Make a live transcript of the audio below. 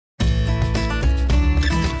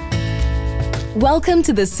Welcome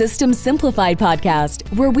to the System Simplified podcast,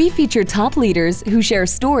 where we feature top leaders who share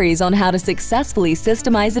stories on how to successfully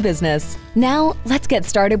systemize a business. Now, let's get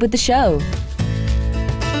started with the show.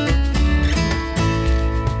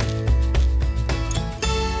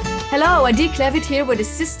 Hello, Klevit here with the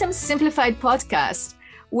System Simplified podcast,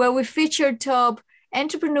 where we feature top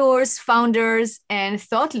entrepreneurs, founders, and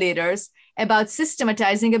thought leaders about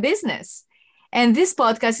systematizing a business. And this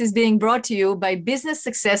podcast is being brought to you by Business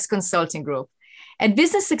Success Consulting Group. At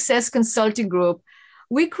Business Success Consulting Group,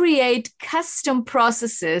 we create custom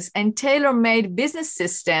processes and tailor-made business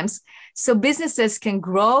systems so businesses can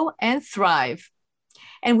grow and thrive.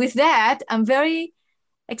 And with that, I'm very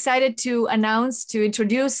excited to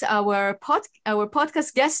introduce our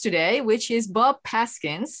podcast guest today, which is Bob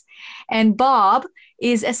Paskins. And Bob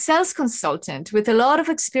is a sales consultant with a lot of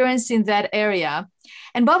experience in that area.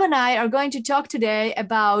 And Bob and I are going to talk today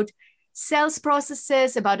about sales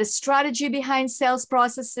processes, about the strategy behind sales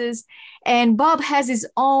processes. And Bob has his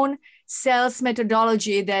own sales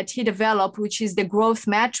methodology that he developed, which is the growth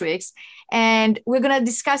matrix. And we're going to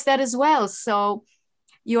discuss that as well. So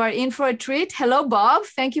you are in for a treat. Hello, Bob.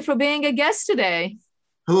 Thank you for being a guest today.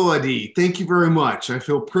 Hello, Adi. Thank you very much. I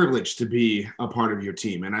feel privileged to be a part of your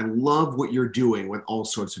team, and I love what you're doing with all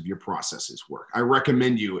sorts of your processes work. I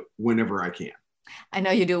recommend you whenever I can. I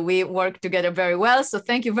know you do. We work together very well, so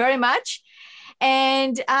thank you very much.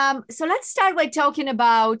 And so let's start by talking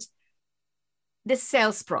about the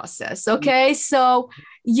sales process, okay? So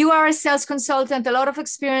you are a sales consultant, a lot of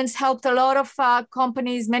experience, helped a lot of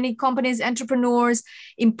companies, many companies, entrepreneurs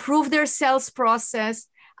improve their sales process.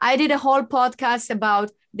 I did a whole podcast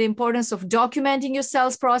about the importance of documenting your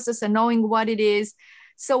sales process and knowing what it is.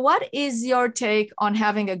 So what is your take on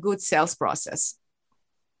having a good sales process?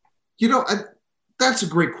 That's a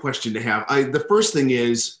great question to have. The first thing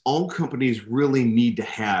is all companies really need to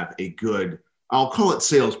have a good, I'll call it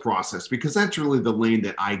sales process, because that's really the lane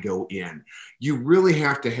that I go in. You really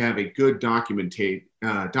have to have a good documented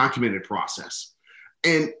process.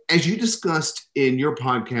 And as you discussed in your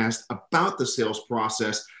podcast about the sales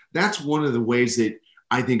process, that's one of the ways that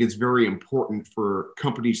I think it's very important for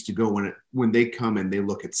companies to go when they come and they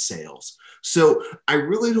look at sales. So I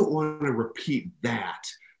really don't want to repeat that.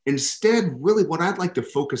 Instead, really what I'd like to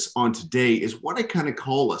focus on today is what I kind of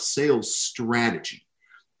call a sales strategy.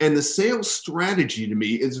 And the sales strategy to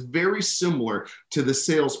me is very similar to the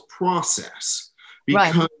sales process,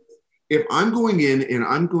 because right. If I'm going in and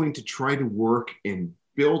I'm going to try to work and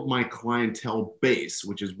build my clientele base,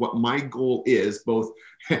 which is what my goal is, both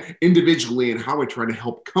individually and how I try to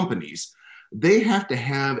help companies, they have to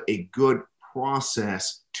have a good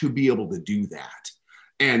process to be able to do that.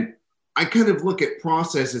 And I kind of look at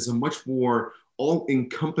process as a much more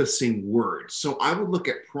all-encompassing word. So I would look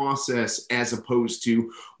at process as opposed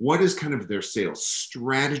to what is kind of their sales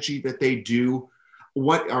strategy that they do.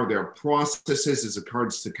 What are their processes as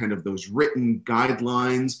regards to kind of those written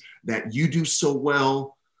guidelines that you do so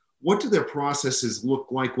well? What do their processes look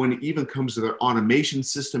like when it even comes to their automation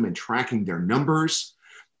system and tracking their numbers?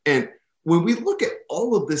 And when we look at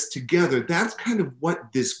all of this together, that's kind of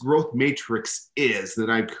what this growth matrix is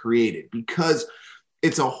that I've created, because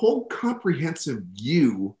it's a whole comprehensive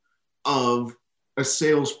view of a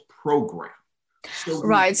sales program.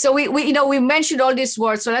 Right. So we mentioned all these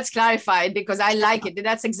words. So let's clarify it, because I like it.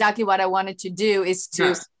 That's exactly what I wanted to do, is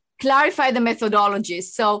to clarify the methodology.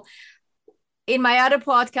 So in my other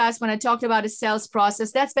podcast, when I talked about the sales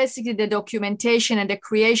process, that's basically the documentation and the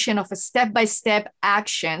creation of a step-by-step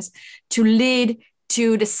actions to lead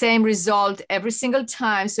to the same result every single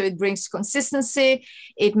time. So it brings consistency.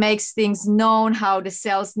 It makes things known how the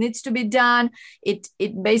sales needs to be done. It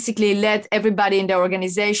basically lets everybody in the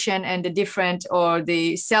organization and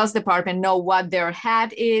the sales department know what their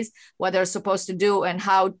hat is, what they're supposed to do, and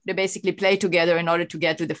how they basically play together in order to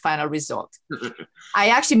get to the final result. I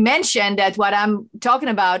actually mentioned that what I'm talking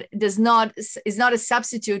about is not a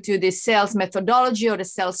substitute to the sales methodology or the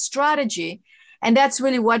sales strategy. And that's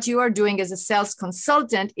really what you are doing as a sales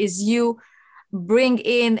consultant, is you bring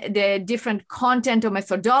in the different content or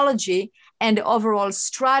methodology and the overall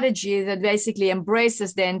strategy that basically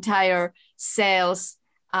embraces the entire sales.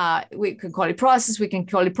 We can call it process, we can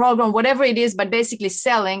call it program, whatever it is, but basically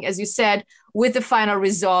selling, as you said, with the final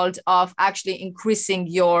result of actually increasing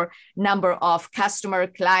your number of customer,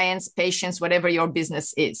 clients, patients, whatever your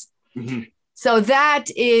business is. Mm-hmm. So that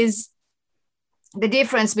is the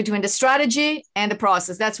difference between the strategy and the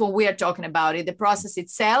process. That's what we are talking about, the process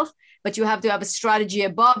itself, but you have to have a strategy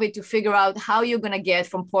above it to figure out how you're going to get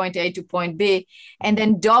from point A to point B, and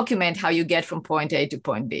then document how you get from point A to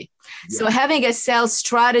point B. Yeah. So having a sales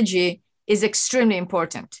strategy is extremely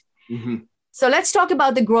important. Mm-hmm. So let's talk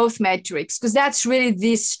about the growth metrics, because that's really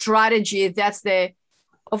the strategy. That's the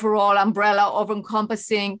overall umbrella of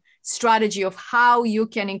encompassing strategy of how you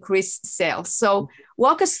can increase sales. So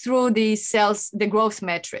walk us through the growth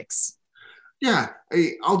metrics. Yeah,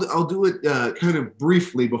 I'll do it kind of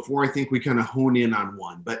briefly before I think we kind of hone in on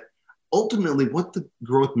one. But ultimately, what the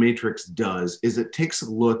growth matrix does is it takes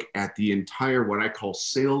a look at the entire, what I call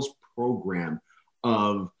sales program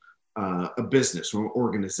of a business or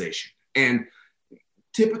organization. And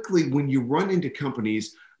typically when you run into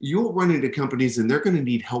companies, you'll run into companies and they're going to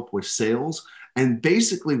need help with sales. And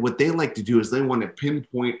basically what they like to do is they want to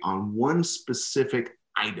pinpoint on one specific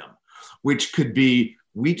item, which could be,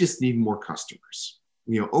 we just need more customers.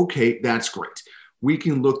 Okay, that's great. We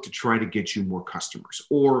can look to try to get you more customers.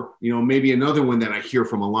 Or, maybe another one that I hear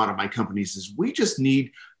from a lot of my companies is, we just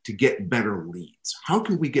need to get better leads. How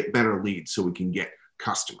can we get better leads so we can get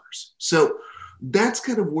customers? So that's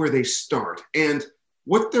kind of where they start. And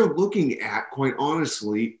what they're looking at, quite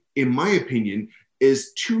honestly, in my opinion,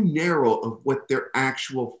 is too narrow of what their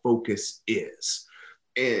actual focus is.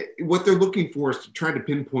 What they're looking for is to try to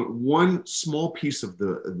pinpoint one small piece of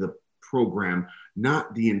the program,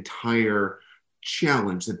 not the entire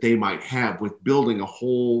challenge that they might have with building a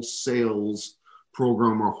whole sales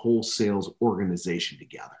program or whole sales organization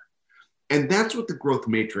together. And that's what the growth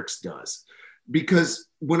matrix does. Because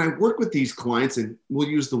when I work with these clients, and we'll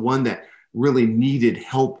use the one that really needed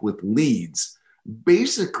help with leads,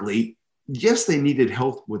 basically, yes, they needed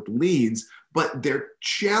help with leads, but their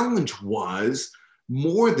challenge was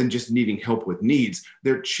more than just needing help with needs.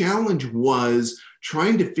 Their challenge was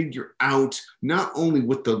trying to figure out not only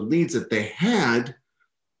with the leads that they had,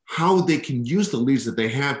 how they can use the leads that they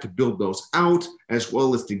have to build those out, as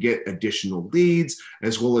well as to get additional leads,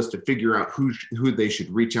 as well as to figure out who they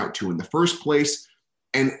should reach out to in the first place.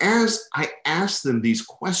 And as I asked them these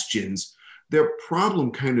questions, their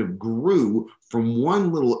problem kind of grew from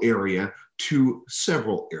one little area to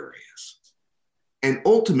several areas. And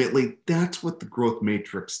ultimately, that's what the growth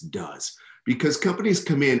matrix does. Because companies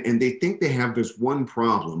come in and they think they have this one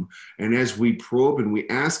problem. And as we probe and we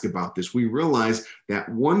ask about this, we realize that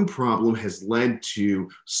one problem has led to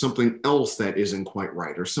something else that isn't quite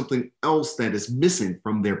right, or something else that is missing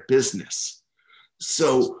from their business.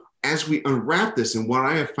 So as we unwrap this, and what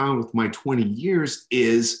I have found with my 20 years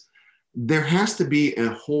is there has to be a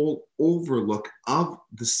whole overlook of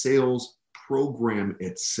the sales program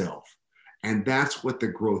itself. And that's what the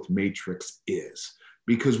growth matrix is.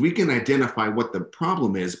 Because we can identify what the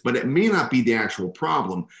problem is, but it may not be the actual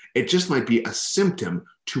problem. It just might be a symptom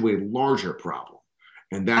to a larger problem.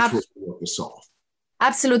 And that's what we want to solve.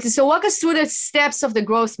 Absolutely. So walk us through the steps of the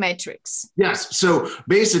growth matrix. Yes. So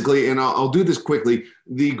basically, and I'll do this quickly,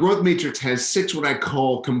 the growth matrix has 6 what I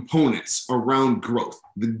call components around growth.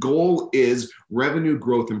 The goal is revenue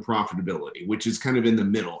growth and profitability, which is kind of in the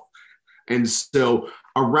middle. And so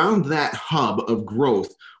around that hub of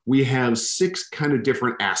growth, we have 6 kind of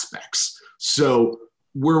different aspects. So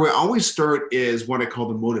where we always start is what I call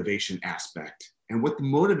the motivation aspect. And what the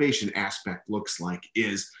motivation aspect looks like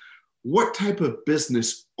is, what type of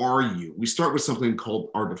business are you? We start with something called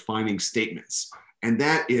our defining statements. And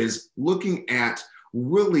that is looking at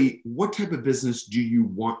really what type of business do you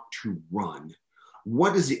want to run?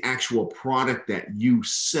 What is the actual product that you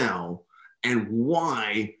sell? And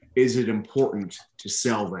why is it important to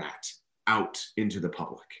sell that out into the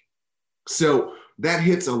public? So that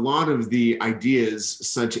hits a lot of the ideas,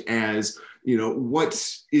 such as, what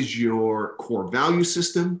is your core value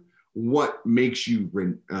system? What makes you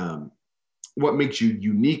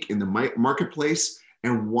unique in the marketplace,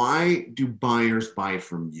 and why do buyers buy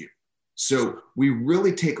from you? So we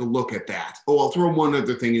really take a look at that. Oh, I'll throw one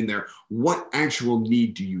other thing in there. What actual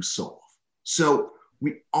need do you solve? So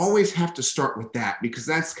we always have to start with that, because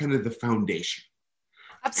that's kind of the foundation.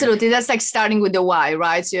 Absolutely. That's like starting with the why,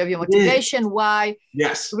 right? So you have your motivation, why.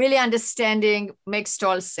 Yes. Really understanding makes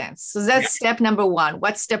total sense. So that's step number 1.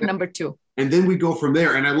 What's step number 2? And then we go from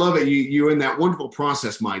there. And I love it. You're in that wonderful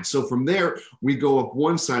process mind. So from there, we go up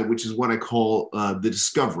one side, which is what I call the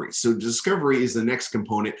discovery. So discovery is the next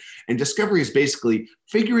component. And discovery is basically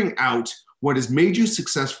figuring out what has made you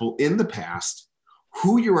successful in the past,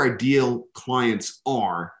 who your ideal clients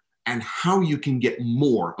are, and how you can get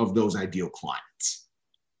more of those ideal clients.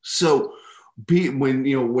 So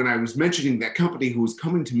when I was mentioning that company who was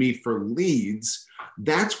coming to me for leads,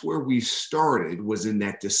 that's where we started, was in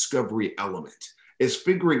that discovery element, is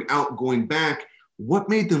figuring out, going back, what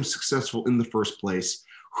made them successful in the first place,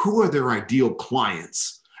 who are their ideal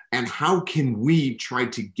clients, and how can we try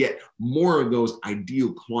to get more of those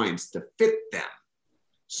ideal clients to fit them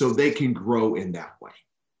so they can grow in that way.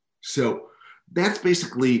 So That's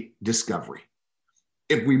basically discovery.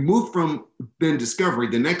 If we move from then discovery,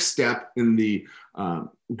 the next step in the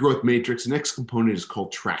growth matrix, the next component is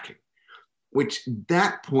called tracking, which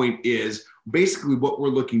that point is basically what we're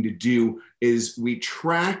looking to do is we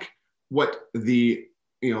track what the,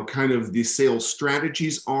 kind of the sales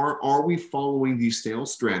strategies are. Are we following these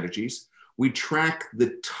sales strategies? We track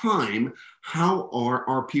the time. How are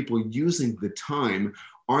our people using the time?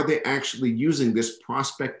 Are they actually using this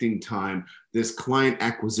prospecting time, this client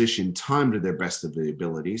acquisition time to their best of the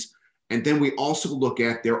abilities? And then we also look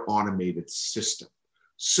at their automated system.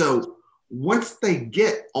 So once they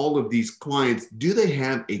get all of these clients, do they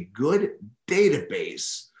have a good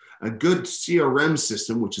database, a good CRM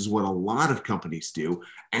system, which is what a lot of companies do,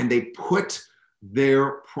 and they put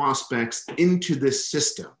their prospects into this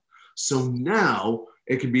system? So now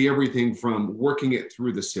it can be everything from working it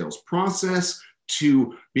through the sales process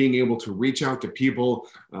to being able to reach out to people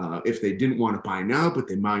if they didn't want to buy now, but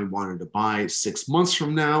they might wanted to buy 6 months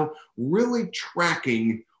from now, really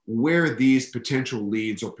tracking where these potential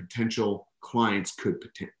leads or potential clients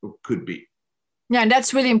could be. Yeah, and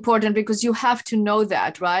that's really important because you have to know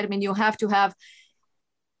that, right? I mean, you have to have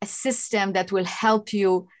a system that will help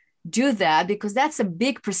you do that, because that's a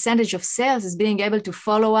big percentage of sales, is being able to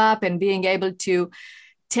follow up and being able to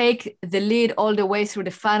take the lead all the way through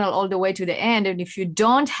the funnel, all the way to the end. And if you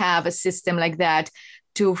don't have a system like that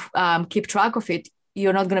to keep track of it,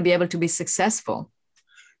 you're not going to be able to be successful.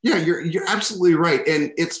 Yeah, you're absolutely right.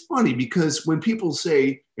 And it's funny because when people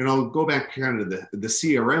say, go back kind of the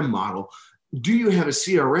CRM model, do you have a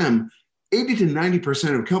CRM? 80 to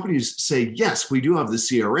 90% of companies say, yes, we do have the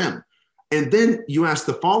CRM. And then you ask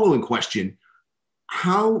the following question: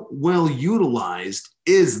 how well utilized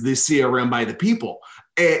is the CRM by the people?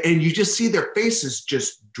 And you just see their faces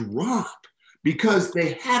just drop because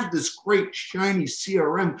they have this great shiny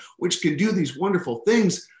CRM, which can do these wonderful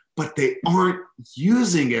things, but they aren't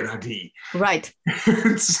using it, Adi. Right.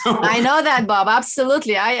 So, I know that, Bob.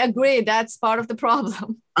 Absolutely. I agree. That's part of the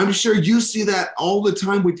problem. I'm sure you see that all the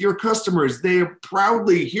time with your customers. They are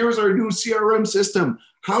proudly, here's our new CRM system.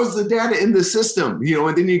 How's the data in the system?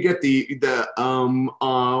 And then you get the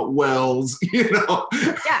wells,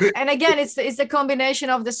 Yeah. And again, it's the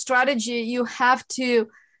combination of the strategy. You have to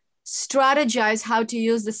strategize how to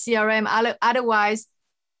use the CRM. Otherwise,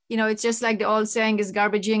 it's just like the old saying is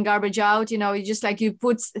garbage in, garbage out. It's just like you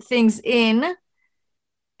put things in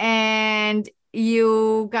and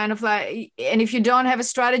you kind of like, and if you don't have a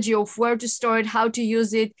strategy of where to store it, how to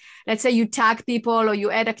use it, let's say you tag people or you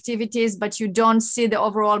add activities, but you don't see the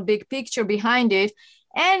overall big picture behind it,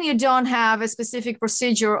 and you don't have a specific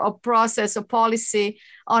procedure or process or policy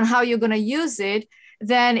on how you're going to use it,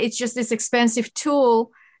 then it's just this expensive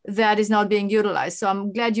tool that is not being utilized. So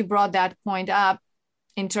I'm glad you brought that point up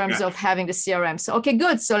in terms of having the CRM. So, okay,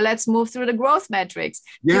 good. So let's move through the growth metrics.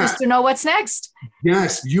 Curious to know what's next.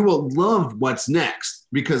 Yes, you will love what's next,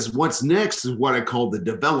 because what's next is what I call the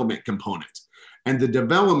development component. And the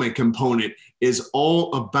development component is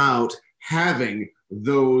all about having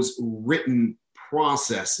those written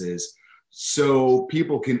processes so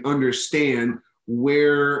people can understand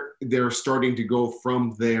where they're starting to go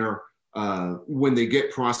from there. When they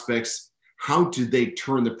get prospects, how do they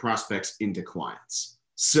turn the prospects into clients?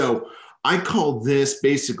 So I call this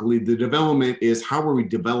basically the development is how are we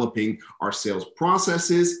developing our sales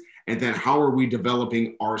processes, and then how are we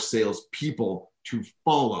developing our sales people to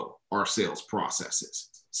follow our sales processes.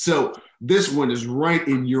 So this one is right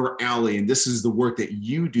in your alley, and this is the work that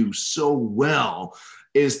you do so well,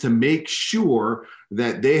 is to make sure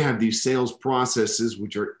that they have these sales processes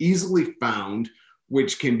which are easily found,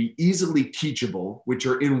 which can be easily teachable, which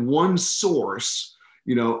are in one source,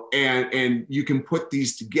 and you can put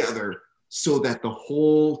these together so that the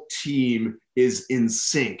whole team is in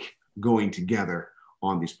sync going together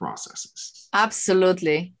on these processes.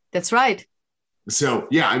 Absolutely. That's right. So,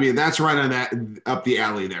 yeah, that's right on that, up the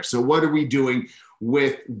alley there. So what are we doing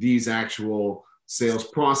with these actual sales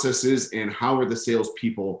processes, and how are the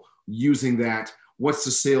salespeople using that? What's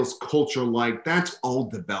the sales culture like? That's all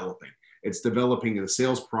developing. It's developing the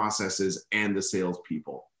sales processes and the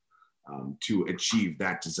salespeople to achieve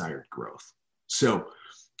that desired growth. So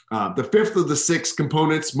the fifth of the six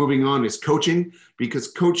components, moving on, is coaching,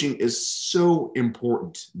 because coaching is so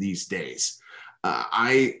important these days.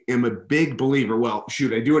 I am a big believer. Well,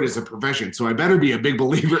 shoot, I do it as a profession, so I better be a big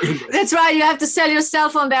believer in this. That's right. You have to sell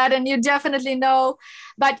yourself on that, and you definitely know.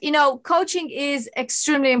 But, coaching is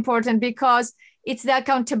extremely important because it's the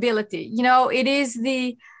accountability. It is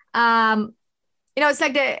the it's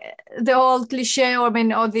like the old cliche, or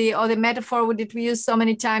the metaphor that we use so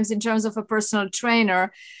many times in terms of a personal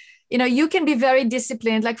trainer. you can be very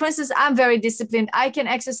disciplined. Like, for instance, I'm very disciplined. I can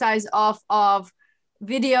exercise off of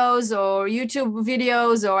videos or YouTube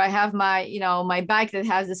videos, or I have my, my bike that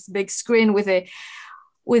has this big screen with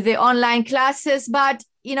the online classes. But,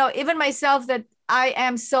 even myself, that I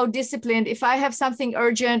am so disciplined. If I have something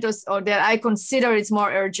urgent or that I consider it's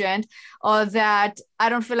more urgent, or that I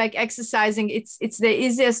don't feel like exercising, it's the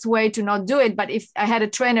easiest way to not do it. But if I had a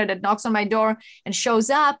trainer that knocks on my door and shows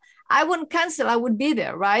up, I wouldn't cancel. I would be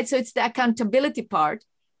there, right? So it's the accountability part.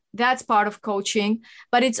 That's part of coaching.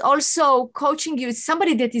 But it's also coaching you. It's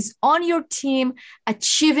somebody that is on your team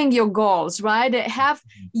achieving your goals, right? They have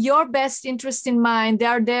your best interest in mind.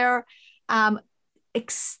 They're there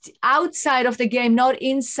outside of the game, not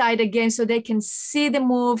inside the game, so they can see the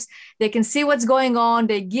moves, they can see what's going on,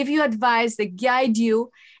 they give you advice, they guide you,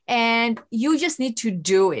 and you just need to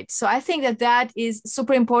do it. So I think that is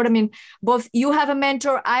super important. I mean, both you have a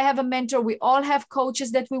mentor, I have a mentor, we all have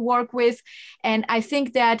coaches that we work with, and I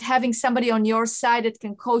think that having somebody on your side that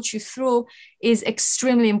can coach you through is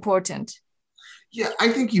extremely important. Yeah, I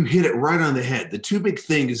think you hit it right on the head. The two big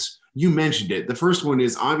things, you mentioned it. The first one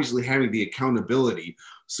is obviously having the accountability,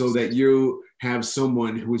 so that you have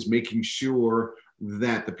someone who is making sure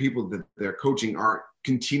that the people that they're coaching are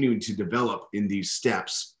continuing to develop in these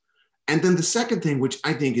steps. And then the second thing, which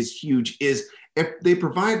I think is huge, is if they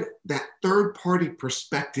provide that third-party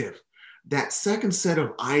perspective, that second set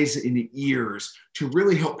of eyes and ears to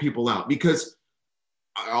really help people out. Because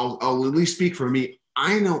I'll at least speak for me,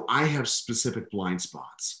 I know I have specific blind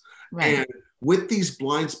spots. Right. And with these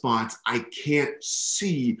blind spots, I can't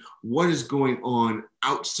see what is going on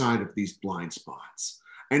outside of these blind spots.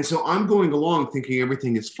 And so I'm going along thinking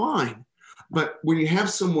everything is fine. But when you have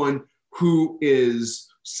someone who is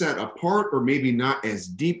set apart, or maybe not as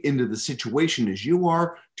deep into the situation as you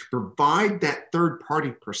are, to provide that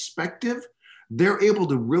third-party perspective, they're able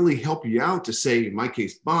to really help you out to say, in my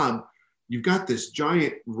case, Bob, you've got this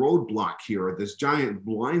giant roadblock here, or this giant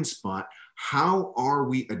blind spot. How are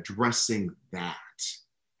we addressing that?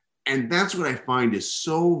 And that's what I find is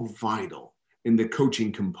so vital in the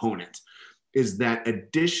coaching component, is that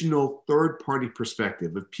additional third-party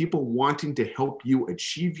perspective of people wanting to help you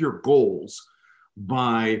achieve your goals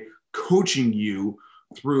by coaching you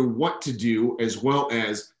through what to do, as well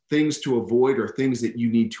as things to avoid or things that you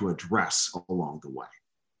need to address along the way.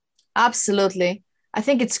 Absolutely. I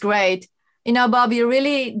think it's great. Bob, you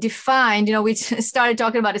really defined, we started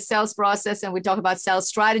talking about the sales process, and we talk about sales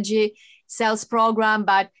strategy, sales program,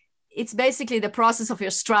 but it's basically the process of your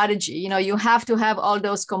strategy. You have to have all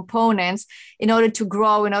those components in order to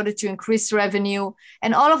grow, in order to increase revenue,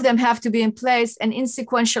 and all of them have to be in place and in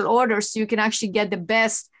sequential order, so you can actually get the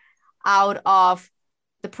best out of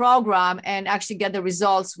the program and actually get the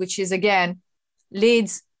results, which is, again,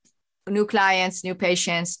 leads, new clients, new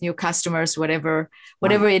patients, new customers, whatever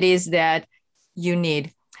it is that you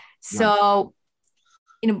need. So,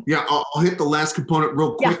 yeah, I'll hit the last component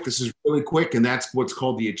real quick. Yeah. This is really quick, and that's what's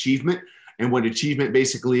called the achievement. And what achievement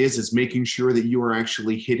basically is making sure that you are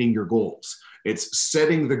actually hitting your goals. It's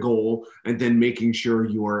setting the goal and then making sure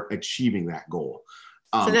you are achieving that goal.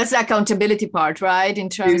 So that's the accountability part, right? In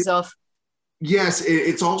terms of. Yes,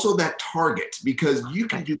 it's also that target, because you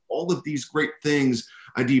can do all of these great things,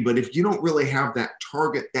 Adi, but if you don't really have that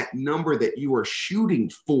target, that number that you are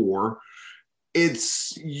shooting for,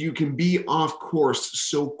 you can be off course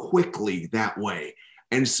so quickly that way.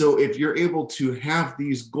 And so if you're able to have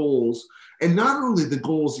these goals, and not only the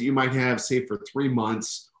goals that you might have, say, for 3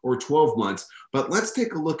 months or 12 months, but let's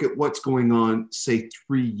take a look at what's going on, say,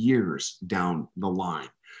 3 years down the line.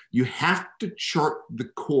 You have to chart the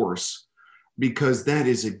course, because that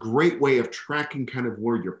is a great way of tracking kind of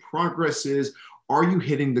where your progress is. Are you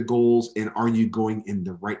hitting the goals, and are you going in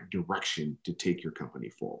the right direction to take your company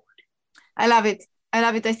forward? I love it.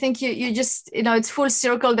 I think you just, it's full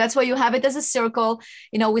circle. That's why you have it as a circle.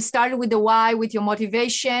 We started with the why, with your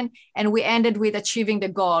motivation, and we ended with achieving the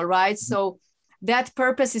goal, right? Mm-hmm. So that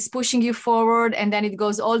purpose is pushing you forward, and then it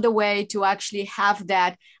goes all the way to actually have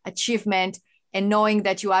that achievement and knowing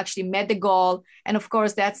that you actually met the goal. And of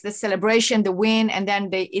course, that's the celebration, the win, and then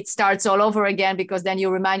it starts all over again, because then you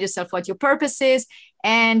remind yourself what your purpose is,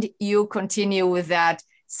 and you continue with that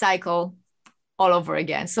cycle all over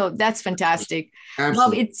again. So that's fantastic.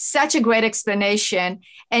 Bob, it's such a great explanation.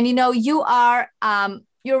 And you are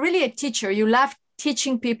you're really a teacher. You love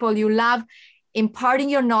teaching people, you love imparting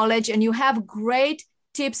your knowledge, and you have great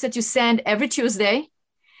tips that you send every Tuesday.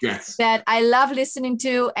 Yes. That I love listening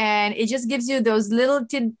to, and it just gives you those little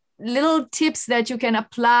tips that you can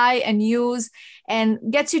apply and use, and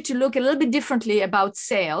gets you to look a little bit differently about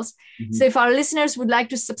sales. Mm-hmm. So if our listeners would like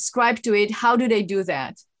to subscribe to it, how do they do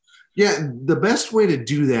that? Yeah, the best way to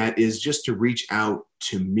do that is just to reach out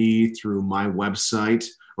to me through my website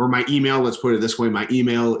or my email. Let's put it this way. My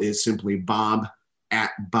email is simply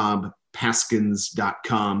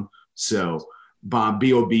bob@bobpaskins.com. So Bob,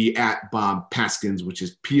 B-O-B @Bob Paskins, which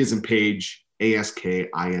is P as in page,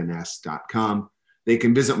 ASKINS.com. They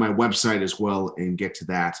can visit my website as well and get to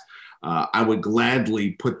that. I would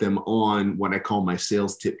gladly put them on what I call my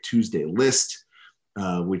Sales Tip Tuesday list,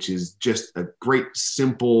 which is just a great,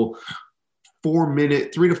 simple 3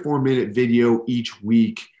 to 4 minute video each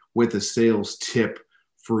week with a sales tip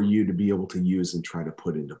for you to be able to use and try to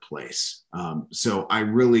put into place. So I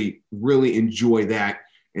really, really enjoy that.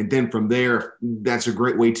 And then from there, that's a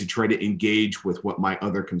great way to try to engage with what my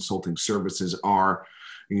other consulting services are.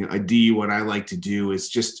 Adi, what I like to do is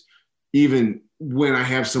just, even when I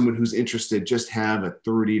have someone who's interested, just have a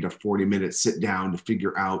 30 to 40 minute sit down to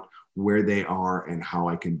figure out where they are and how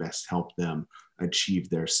I can best help them achieve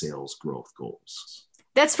their sales growth goals.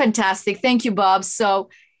 That's fantastic. Thank you, Bob. So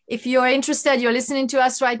if you're interested, you're listening to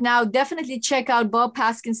us right now, definitely check out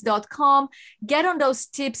bobpaskins.com. Get on those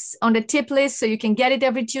tips on the tip list so you can get it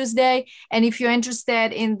every Tuesday. And if you're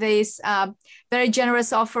interested in this very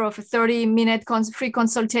generous offer of a 30-minute free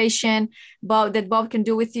consultation that Bob can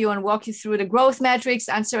do with you and walk you through the growth metrics,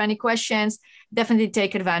 answer any questions, definitely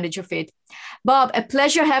take advantage of it. Bob, a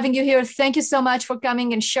pleasure having you here. Thank you so much for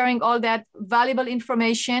coming and sharing all that valuable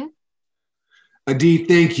information.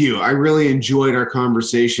 Thank you. I really enjoyed our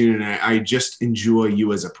conversation, and I just enjoy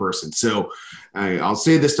you as a person. So I'll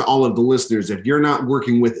say this to all of the listeners. If you're not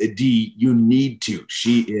working with Adi, you need to.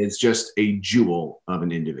 She is just a jewel of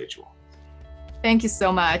an individual. Thank you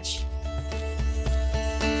so much.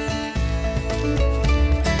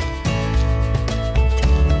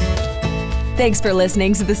 Thanks for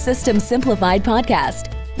listening to the System Simplified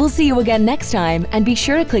podcast. We'll see you again next time, and be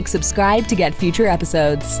sure to click subscribe to get future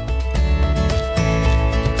episodes.